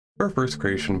For our first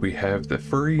creation, we have the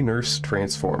Furry Nurse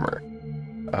Transformer.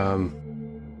 I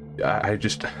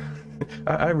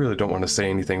really don't want to say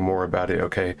anything more about it.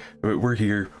 Okay, we're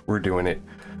here, we're doing it.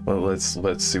 Well,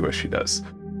 let's see what she does.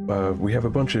 We have a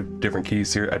bunch of different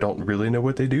keys here. I don't really know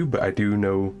what they do, but I do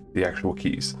know the actual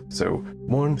keys. So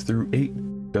 1 through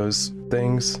 8 does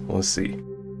things. Let's see.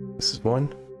 This is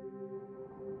 1.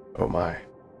 Oh my.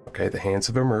 Okay, the hands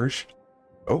have emerged.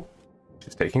 Oh,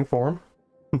 she's taking form.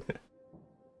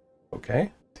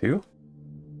 Okay, 2.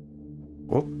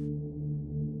 Whoop.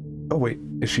 Oh wait,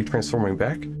 is she transforming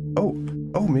back? Oh,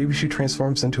 maybe she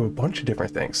transforms into a bunch of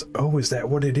different things. Oh, is that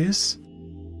what it is?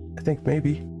 I think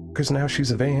maybe, because now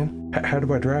she's a van. How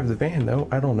do I drive the van though?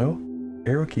 I don't know.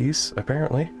 Arrow keys,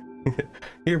 apparently.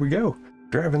 Here we go,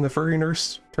 driving the Furry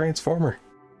Nurse Transformer.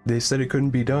 They said it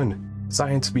couldn't be done.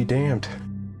 Science be damned.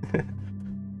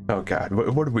 Oh god,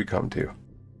 what did we come to?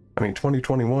 I mean,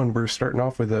 2021, we're starting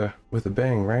off with a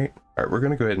bang, right? All right, we're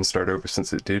gonna go ahead and start over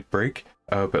since it did break.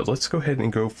 But let's go ahead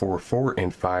and go for 4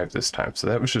 and 5 this time. So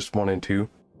that was just 1 and 2.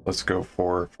 Let's go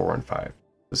for 4 and 5.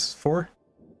 This is 4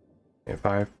 and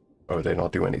 5. Oh, they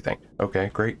don't do anything.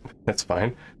 Okay, great. That's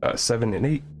fine. 7 and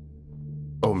 8.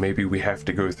 Oh, maybe we have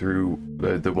to go through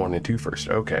the 1 and 2 first.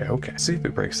 Okay. See if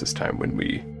it breaks this time when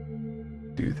we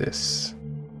do this.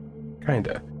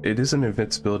 Kinda. It is an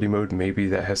invincibility mode. Maybe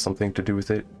that has something to do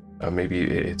with it. Maybe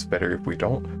it's better if we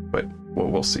don't, but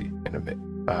we'll see in a bit.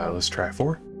 Let's try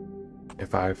 4 and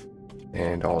 5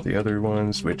 and all the other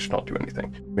ones which don't do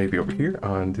anything. Maybe over here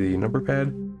on the number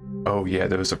pad. Oh yeah,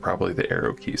 those are probably the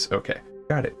arrow keys. Okay,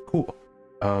 got it. Cool.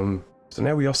 So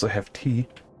now we also have T,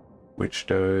 which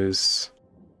does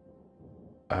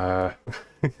oh,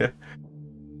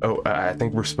 I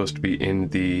think we're supposed to be in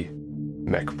the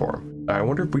mech form. I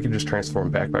wonder if we can just transform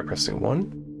back by pressing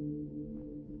 1.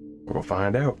 We'll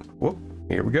find out. Whoop,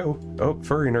 here we go. Oh,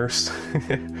 Furry Nurse.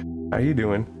 How you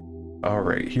doing? All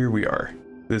right, here we are.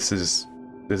 This is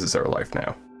our life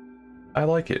now. I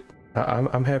like it.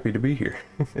 I'm happy to be here.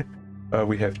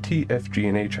 We have T, F, G,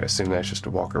 and H. I assume that's just to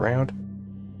walk around.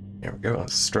 There we go.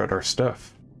 Let's strut our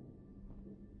stuff.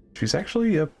 She's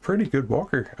actually a pretty good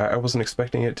walker. I wasn't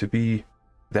expecting it to be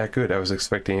that good. I was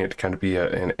expecting it to kind of be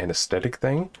an aesthetic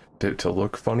thing, to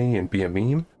look funny and be a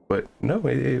meme. But no,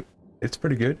 it's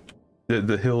pretty good.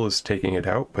 The hill is taking it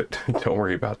out, but don't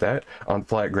worry about that. On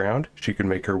flat ground, she can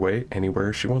make her way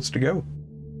anywhere she wants to go.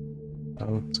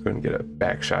 Let's go ahead and get a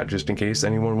back shot just in case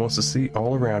anyone wants to see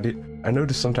all around it. I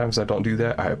notice sometimes I don't do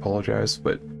that. I apologize,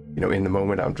 but you know, in the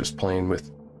moment I'm just playing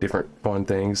with different fun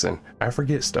things and I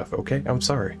forget stuff. Okay, I'm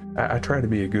sorry. I try to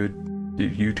be a good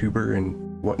YouTuber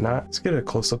and whatnot. Let's get a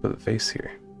close-up of the face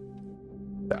here.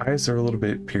 The eyes are a little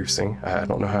bit piercing. I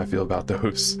don't know how I feel about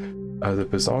those. The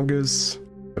bazongas,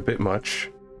 a bit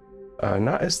much.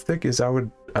 Not as thick as I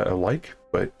would like,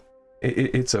 but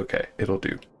it's okay. It'll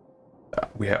do.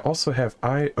 We also have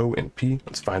I, O, and P.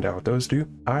 Let's find out what those do.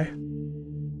 I.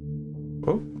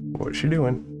 Oh, what's she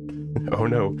doing? Oh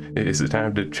no, is it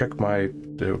time to check my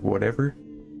whatever?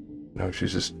 No, it's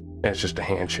just a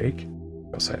handshake.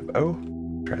 We also have O.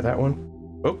 Try that one.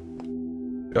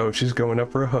 Oh, she's going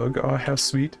up for a hug. Oh, how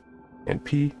sweet. And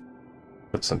P.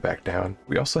 Puts them back down.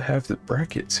 We also have the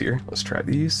brackets here. Let's try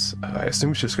these. I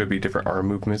assume it's just going to be different arm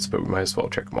movements, but we might as well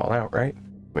check them all out, right?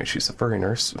 I mean, she's a furry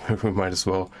nurse. We might as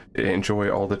well enjoy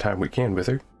all the time we can with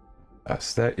her.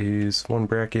 So that is one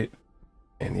bracket,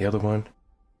 and the other one,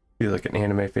 be like an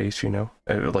anime face, you know,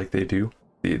 like they do.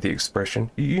 The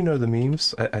expression, you know, the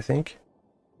memes. I think.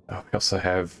 We also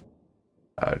have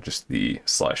just the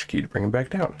slash key to bring them back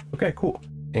down. Okay, cool.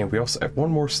 And we also have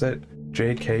one more set,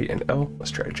 J, K, and L.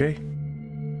 Let's try J.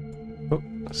 Oh,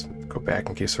 let's go back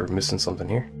in case we're missing something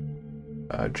here.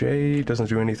 J doesn't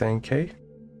do anything. K.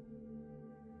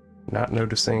 Not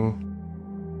noticing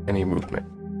any movement.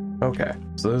 Okay,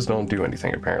 so those don't do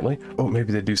anything apparently. Oh,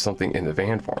 maybe they do something in the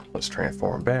van form. Let's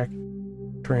transform back.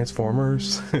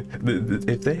 Transformers.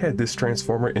 If they had this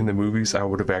transformer in the movies, I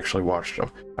would have actually watched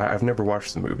them. I've never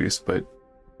watched the movies, but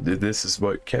this is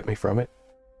what kept me from it.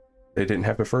 They didn't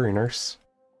have a furry nurse.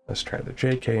 Let's try the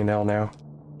J, K, and L now.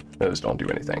 Those don't do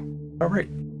anything. All right,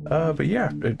 but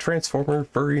yeah, a transformer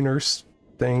furry nurse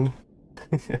thing.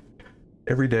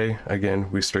 Every day,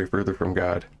 again, we stray further from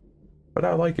God, but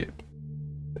I like it.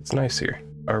 It's nice here.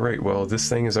 All right, well, this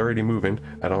thing is already moving.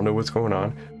 I don't know what's going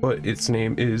on, but its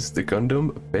name is the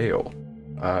Gundam Bael.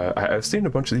 I've seen a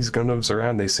bunch of these Gundams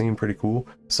around. They seem pretty cool,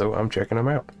 so I'm checking them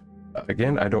out.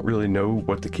 Again, I don't really know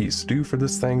what the keys do for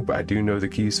this thing, but I do know the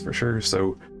keys for sure,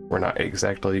 so we're not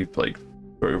exactly, like,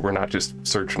 we're not just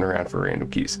searching around for random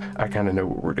keys. I kind of know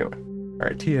what we're doing. All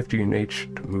right, T, F, G, and H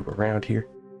to move around here.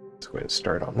 Let's go ahead and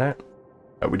start on that.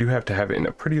 We do have to have it in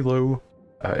a pretty low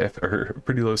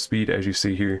pretty low speed, as you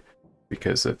see here,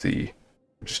 because of the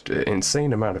just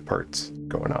insane amount of parts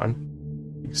going on.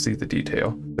 You can see the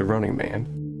detail. The running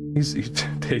man, he's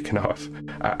taken off.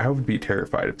 I would be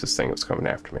terrified if this thing was coming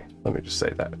after me. Let me just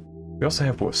say that. We also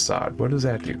have Wasad. What does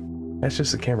that do? That's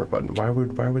just a camera button. Why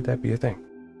would that be a thing?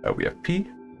 We have P.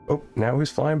 Oh, now he's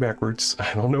flying backwards.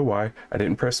 I don't know why. I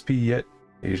didn't press P yet.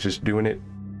 He's just doing it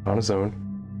on his own.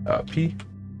 P.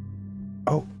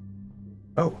 Oh.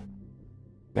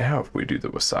 Now if we do the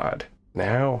Wasad.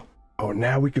 Now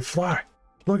we can fly.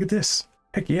 Look at this.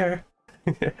 Heck yeah.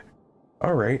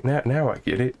 All right, now I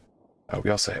get it.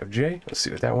 We also have J. Let's see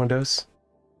what that one does.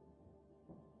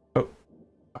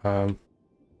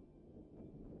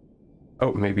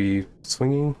 Oh, maybe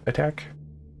swinging attack?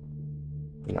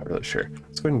 I'm not really sure.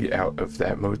 Let's go ahead and get out of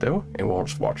that mode though, and we'll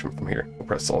just watch him from here. We'll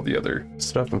press all the other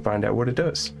stuff and find out what it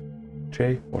does.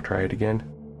 J, we'll try it again.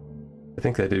 I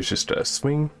think that is just a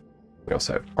swing. We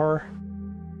also have R.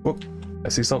 Whoop, I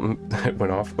see something that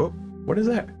went off. Oh, what is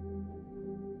that?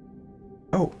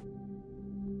 Oh,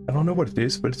 I don't know what it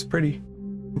is, but it's pretty.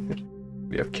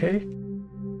 We have K.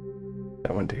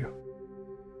 That one too.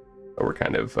 Oh, we're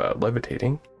kind of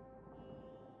levitating.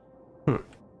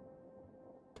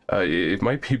 It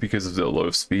might be because of the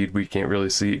low speed, we can't really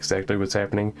see exactly what's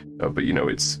happening, but you know,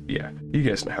 yeah, you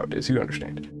guys know how it is, you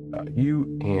understand.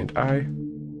 U and I.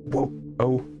 Whoa,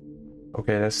 oh,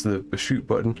 okay, that's the shoot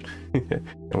button.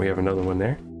 And we have another one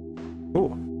there.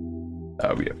 Cool.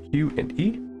 We have Q and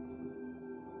E.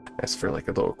 That's for like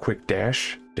a little quick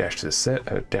dash. Dash to the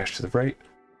set, dash to the right,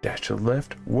 dash to the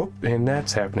left. Whoop, and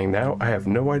that's happening now. I have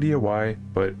no idea why,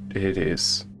 but it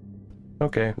is.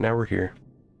 Okay, now we're here.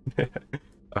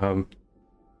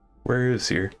 Where is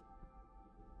here?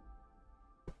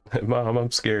 Mom,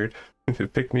 I'm scared.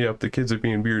 Pick me up, the kids are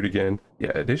being weird again.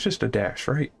 Yeah, it is just a dash,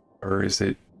 right? Or is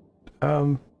it,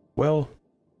 well,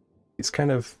 it's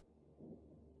kind of,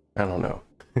 I don't know.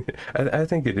 I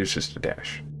think it is just a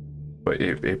dash, but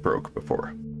it broke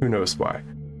before. Who knows why?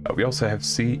 We also have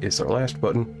C is our last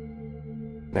button.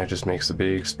 And that just makes a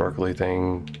big sparkly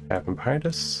thing happen behind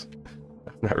us.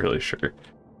 I'm not really sure.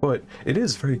 But it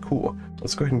is very cool.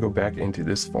 Let's go ahead and go back into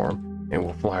this form and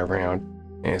we'll fly around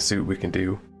and see what we can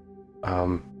do.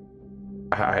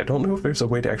 I don't know if there's a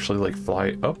way to actually like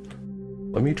fly up.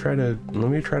 Let me try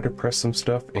to press some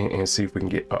stuff and see if we can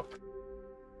get up.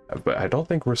 But I don't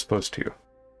think we're supposed to.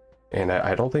 And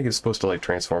I don't think it's supposed to like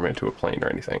transform into a plane or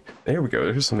anything. There we go.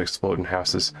 There's some exploding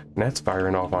houses and that's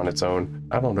firing off on its own.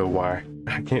 I don't know why.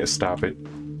 I can't stop it.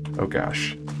 Oh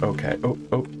gosh. Okay.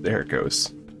 Oh, there it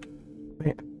goes.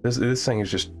 Man. This thing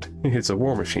is just, it's a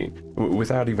war machine.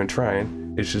 Without even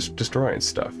trying, it's just destroying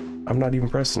stuff. I'm not even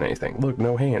pressing anything. Look,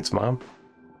 no hands, Mom.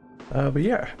 But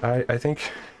yeah, I think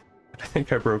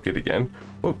I broke it again.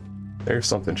 Oh, there's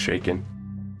something shaking.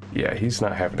 Yeah, he's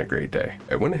not having a great day.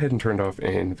 I went ahead and turned off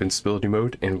invincibility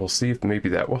mode, and we'll see if maybe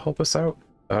that will help us out,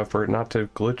 for it not to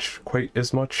glitch quite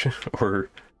as much,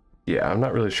 or, yeah, I'm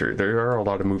not really sure. There are a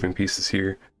lot of moving pieces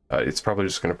here. It's probably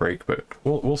just gonna break, but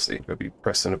we'll see. We'll be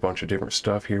pressing a bunch of different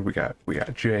stuff here. We got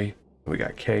J, we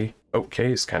got K. Oh,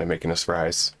 K is kind of making us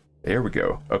rise. There we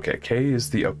go. Okay, K is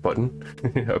the up button,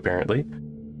 apparently.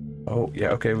 Oh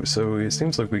yeah, okay. So it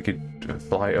seems like we could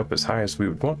fly up as high as we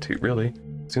would want to. Really,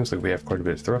 seems like we have quite a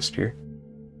bit of thrust here.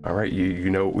 All right, you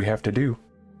know what we have to do.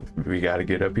 We got to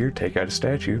get up here, take out a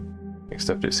statue.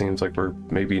 Except it seems like we're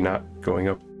maybe not going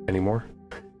up anymore.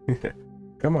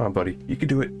 Come on, buddy, you can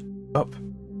do it. Up.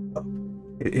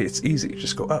 It's easy,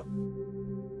 just go up.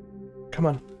 Come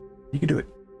on, you can do it.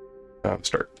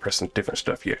 Start pressing different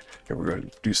stuff here. Here we're going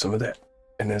to do some of that,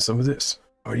 and then some of this.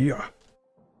 Oh yeah.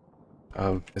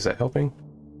 Is that helping?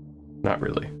 Not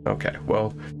really. Okay,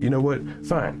 well, you know what?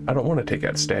 Fine. I don't want to take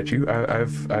out a statue.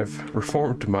 I've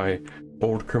reformed my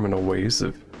old criminal ways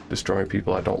of destroying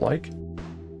people I don't like.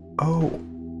 Oh,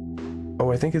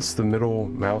 I think it's the middle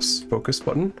mouse focus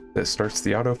button that starts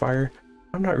the auto fire.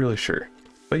 I'm not really sure.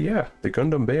 But yeah, the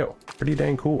Gundam Bael, pretty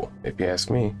dang cool, if you ask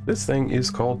me. This thing is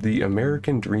called the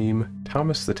American Dream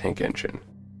Thomas the Tank Engine.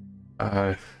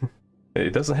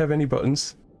 It doesn't have any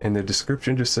buttons, and the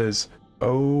description just says,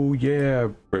 oh yeah,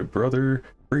 brother,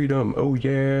 freedom, oh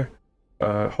yeah,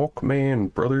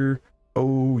 Hawkman, brother,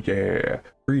 oh yeah,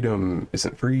 freedom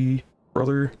isn't free,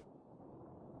 brother.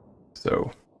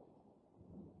 So,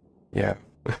 yeah.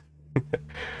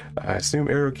 I assume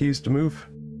arrow keys to move.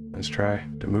 Let's try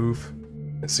to move.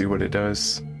 Let's see what it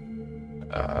does.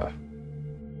 Oh,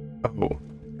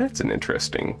 that's an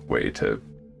interesting way to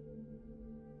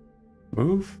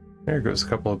move. There goes a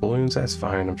couple of balloons. That's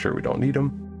fine. I'm sure we don't need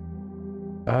them.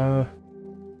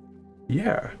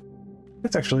 Yeah,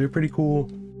 that's actually a pretty cool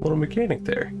little mechanic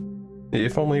there.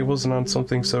 If only it wasn't on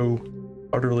something so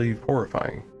utterly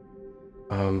horrifying.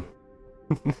 Oh,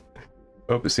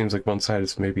 it seems like one side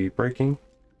is maybe breaking.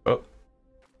 Oh,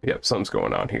 yep, something's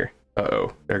going on here.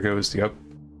 Uh-oh, there goes, yep,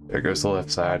 there goes the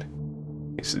left side.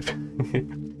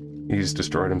 He's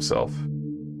destroyed himself.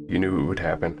 You knew it would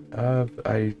happen.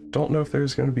 I don't know if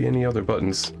there's going to be any other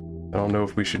buttons. I don't know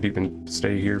if we should even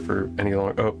stay here for any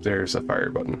long. Oh, there's a fire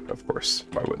button, of course.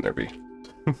 Why wouldn't there be?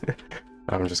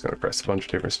 I'm just going to press a bunch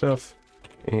of different stuff.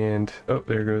 And, oh,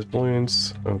 there goes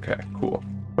balloons. Okay, cool.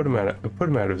 Put him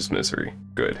out of his misery.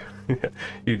 Good.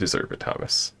 You deserve it,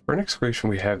 Thomas. For our next creation,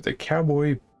 we have the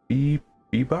Cowboy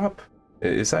Bebop?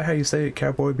 Is that how you say it,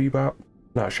 Cowboy Bebop?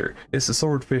 Not sure. It's the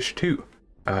Swordfish too.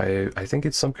 I think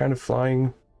it's some kind of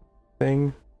flying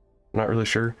thing. Not really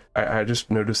sure. I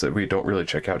just noticed that we don't really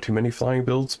check out too many flying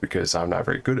builds because I'm not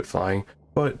very good at flying,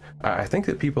 but I think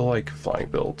that people like flying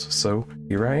builds, so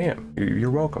here I am.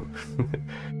 You're welcome.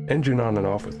 Engine on and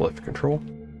off with left control.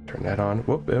 Turn that on.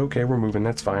 Whoop, okay, we're moving,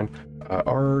 that's fine.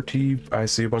 RT, I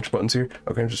see a bunch of buttons here.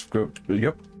 Okay, just go,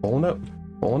 yep, pulling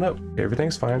up,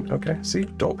 everything's fine. Okay, see,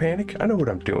 don't panic, I know what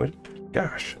I'm doing.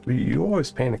 Gosh, you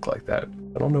always panic like that.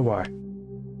 I don't know why.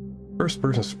 First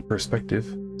person's perspective.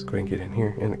 Let's go ahead and get in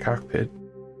here in the cockpit.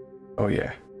 Oh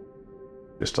yeah,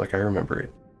 just like I remember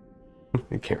it.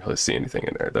 You can't really see anything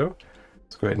in there though.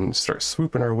 Let's go ahead and start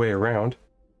swooping our way around.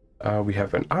 We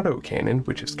have an auto cannon,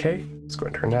 which is K. Let's go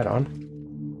ahead and turn that on.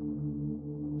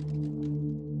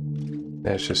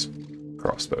 That's just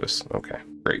crossbows. Okay,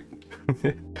 great.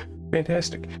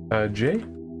 Fantastic. J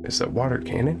is a water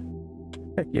cannon.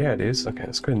 Heck yeah, it is. Okay,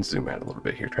 let's go ahead and zoom out a little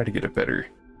bit here. Try to get a better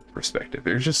perspective.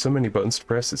 There's just so many buttons to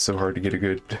press, it's so hard to get a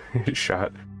good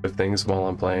shot of things while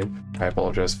I'm playing. I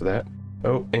apologize for that.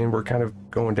 Oh, and we're kind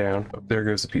of going down. Oh, there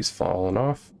goes a piece falling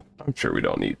off. I'm sure we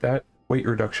don't need that. Weight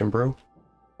reduction, bro.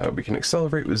 We can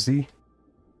accelerate with Z.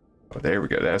 Oh, there we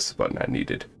go. That's the button I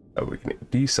needed. We can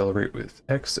decelerate with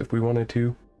X if we wanted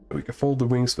to. We can fold the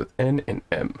wings with N and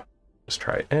M. Let's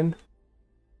try N.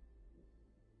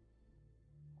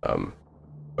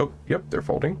 Oh, yep, they're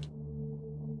folding.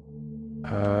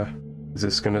 Is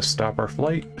this gonna stop our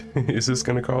flight? Is this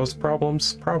gonna cause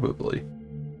problems? Probably.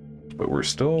 But we're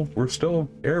still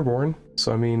airborne,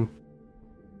 so I mean,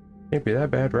 can't be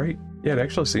that bad, right? Yeah, it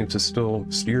actually seems to still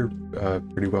steer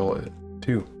pretty well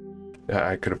too.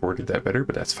 I could have worded that better,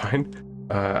 but that's fine.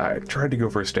 I tried to go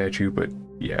for a statue, but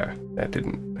yeah, that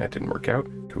didn't work out.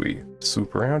 Can we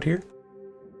swoop around here?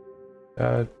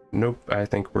 Nope, I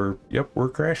think we're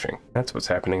crashing. That's what's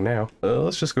happening now.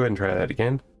 Let's just go ahead and try that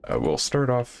again. We'll start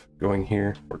off going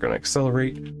here. We're gonna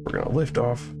accelerate. We're gonna lift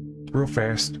off real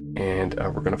fast, and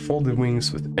we're gonna fold the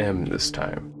wings with M this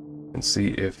time and see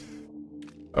if,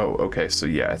 oh, okay, so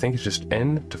yeah, I think it's just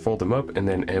N to fold them up and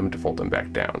then M to fold them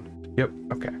back down. Yep,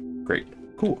 okay, great,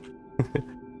 cool.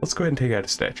 Let's go ahead and take out a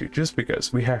statue just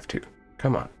because we have to.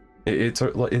 Come on, it's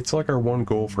like our one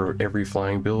goal for every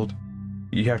flying build.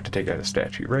 You have to take out a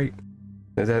statue, right?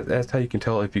 That's how you can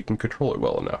tell if you can control it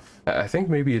well enough. I think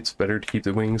maybe it's better to keep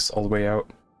the wings all the way out,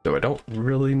 though I don't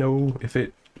really know if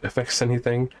it affects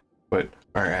anything. But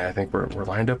all right, I think we're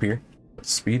lined up here. Let's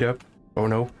speed up. Oh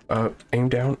no, aim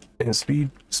down and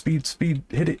speed,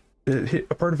 hit it, hit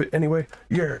a part of it anyway.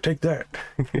 Yeah, take that.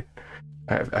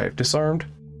 I have disarmed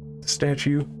the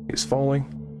statue. He's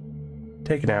falling,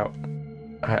 taken out.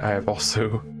 I have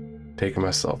also taken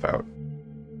myself out.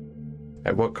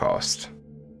 At what cost?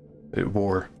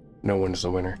 War. No one is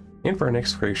a winner. And for our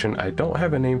next creation, I don't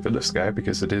have a name for this guy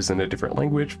because it is in a different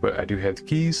language, but I do have the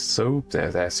keys, so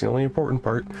that's the only important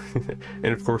part.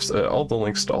 And of course, all the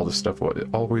links to all this stuff will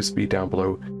always be down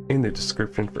below in the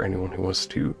description for anyone who wants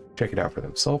to check it out for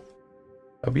themselves.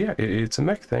 But yeah, it's a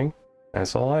mech thing.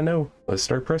 That's all I know. Let's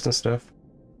start pressing stuff.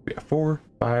 We have 4,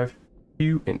 5,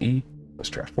 Q, and E. Let's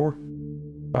try 4,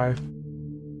 5.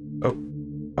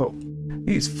 Oh,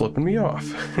 he's flipping me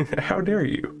off. How dare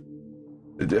you?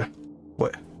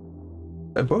 What?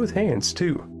 Both hands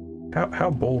too. How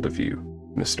bold of you,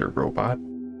 Mr. Robot.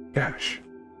 Gosh.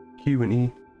 Q and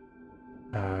E.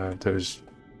 Those.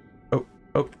 Oh,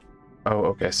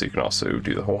 okay, so you can also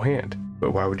do the whole hand.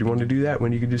 But why would you want to do that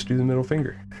when you could just do the middle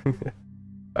finger?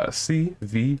 C,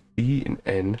 V, E, and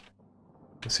N.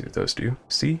 Let's see what those do.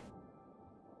 C.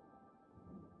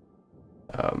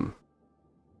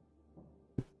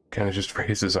 Kind of just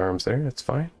raise his arms there, that's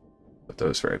fine. Put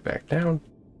those right back down.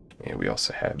 And we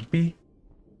also have B,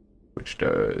 which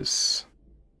does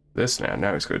this now.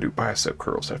 Now he's going to do bicep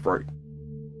curls, that's right.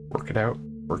 Work it out,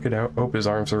 work it out. Oh, his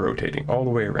arms are rotating all the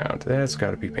way around. That's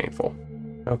got to be painful.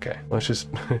 Okay, let's just,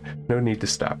 no need to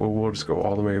stop. We'll just go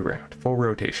all the way around. Full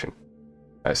rotation.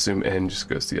 I assume N just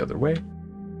goes the other way.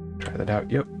 Try that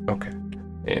out. Yep. Okay.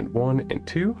 And 1 and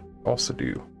 2 also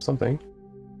do something.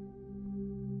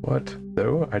 What,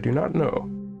 though? I do not know.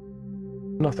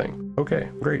 Nothing. Okay,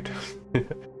 great.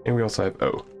 And we also have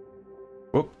O.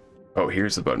 Whoop. Oh,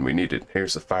 here's the button we needed.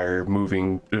 Here's the fire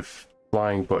moving,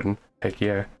 flying button. Heck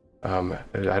yeah.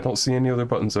 I don't see any other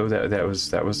buttons though. That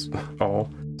was all.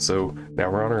 So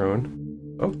now we're on our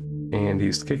own. Oh, and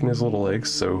he's kicking his little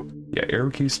legs. So yeah,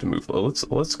 arrow keys to move.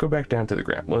 Let's go back down to the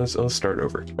ground. Let's start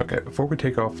over. Okay, before we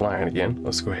take off flying again,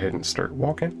 let's go ahead and start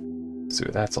walking. See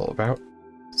what that's all about.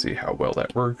 See how well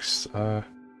that works.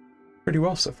 Pretty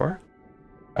well so far.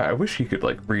 I wish he could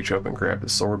like reach up and grab the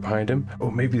sword behind him.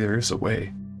 Oh, maybe there is a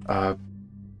way.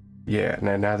 Yeah,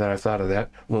 now that I've thought of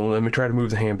that, well, let me try to move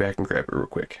the hand back and grab it real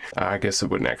quick. I guess it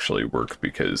wouldn't actually work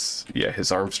because, yeah,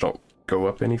 his arms don't go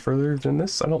up any further than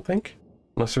this, I don't think.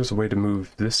 Unless there's a way to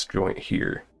move this joint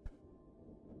here.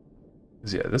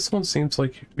 Yeah, this one seems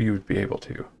like you would be able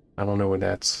to. I don't know what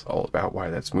that's all about, why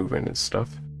that's moving and stuff.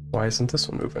 Why isn't this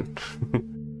one moving?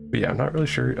 But yeah, I'm not really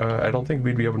sure. I don't think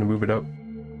we'd be able to move it up.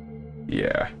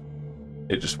 Yeah,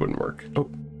 it just wouldn't work. Oh,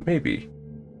 maybe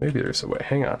there's a way.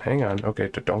 Hang on. Okay,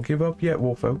 don't give up yet,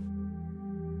 Wolfo.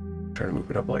 Try to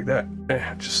move it up like that.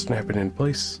 Just snap it in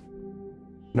place.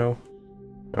 No?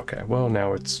 Okay, well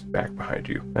now it's back behind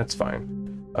you. That's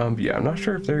fine. Yeah, I'm not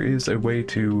sure if there is a way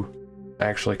to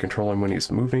actually control him when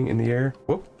he's moving in the air.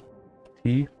 Whoop.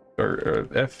 T or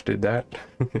F did that.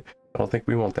 I don't think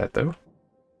we want that though.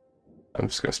 I'm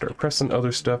just gonna start pressing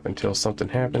other stuff until something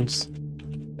happens.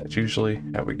 That's usually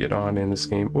how we get on in this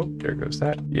game. Whoop, there goes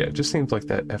that. Yeah, it just seems like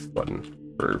that F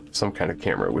button for some kind of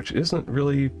camera, which isn't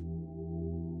really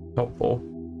helpful.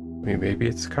 I mean, maybe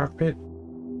it's a cockpit,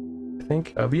 I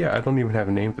think. But yeah, I don't even have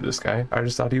a name for this guy. I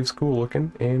just thought he was cool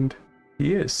looking, and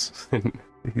he is.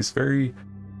 he's very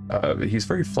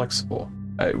flexible.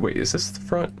 Wait, is this the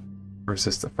front, or is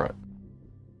this the front?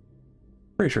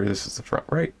 Pretty sure this is the front,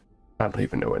 right? I don't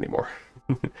even know anymore.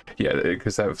 Yeah,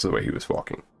 because that was the way he was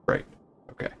walking, right?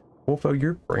 Okay. Wolfo,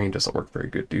 your brain doesn't work very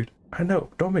good, dude. I know,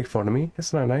 don't make fun of me.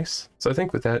 It's not nice. So I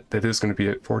think with that, that is going to be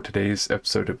it for today's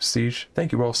episode of Besiege.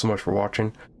 Thank you all so much for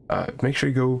watching. Make sure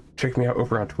you go check me out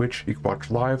over on Twitch. You can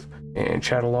watch live and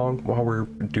chat along while we're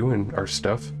doing our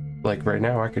stuff. Like right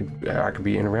now, I could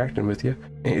be interacting with you.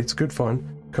 It's good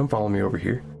fun. Come follow me over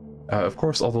here. Of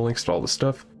course, all the links to all the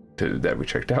stuff that we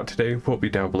checked out today will be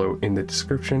down below in the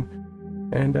description.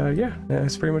 And yeah,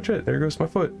 that's pretty much it. There goes my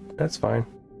foot. That's fine.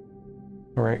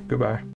 All right, goodbye.